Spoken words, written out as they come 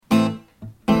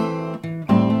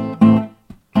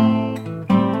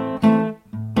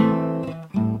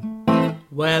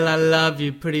Well, I love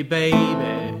you, pretty baby.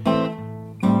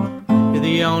 You're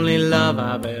the only love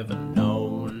I've ever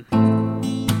known.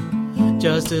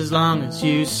 Just as long as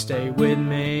you stay with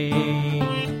me,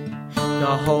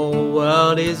 the whole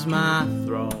world is my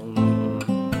throne.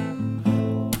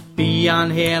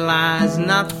 Beyond here lies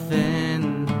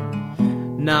nothing,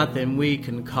 nothing we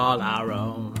can call our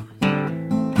own.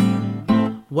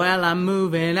 Well, I'm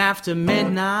moving after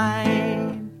midnight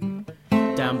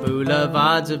down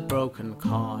boulevards of broken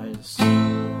cars.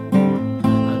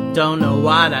 I don't know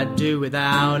what I'd do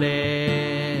without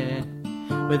it,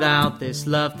 without this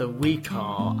love that we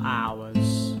call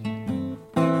ours.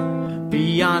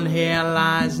 Beyond here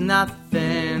lies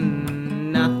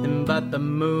nothing, nothing but the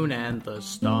moon and the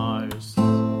stars.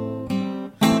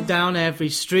 Down every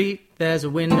street there's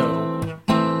a window,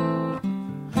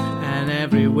 and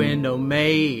every window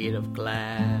made of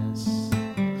glass.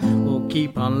 We'll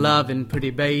keep on loving,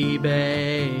 pretty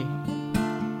baby,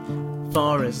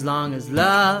 for as long as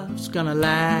love's gonna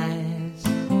last.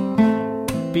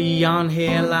 Beyond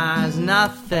here lies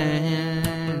nothing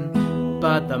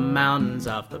but the mountains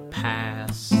of the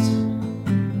past.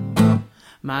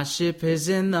 My ship is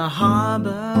in the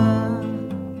harbor,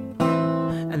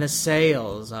 and the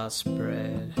sails are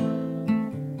spread.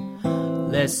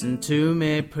 Listen to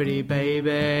me, pretty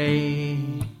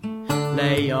baby,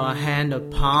 lay your hand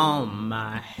upon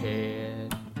my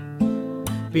head.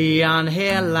 Beyond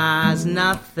here lies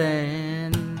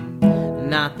nothing,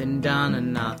 nothing done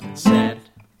and nothing said.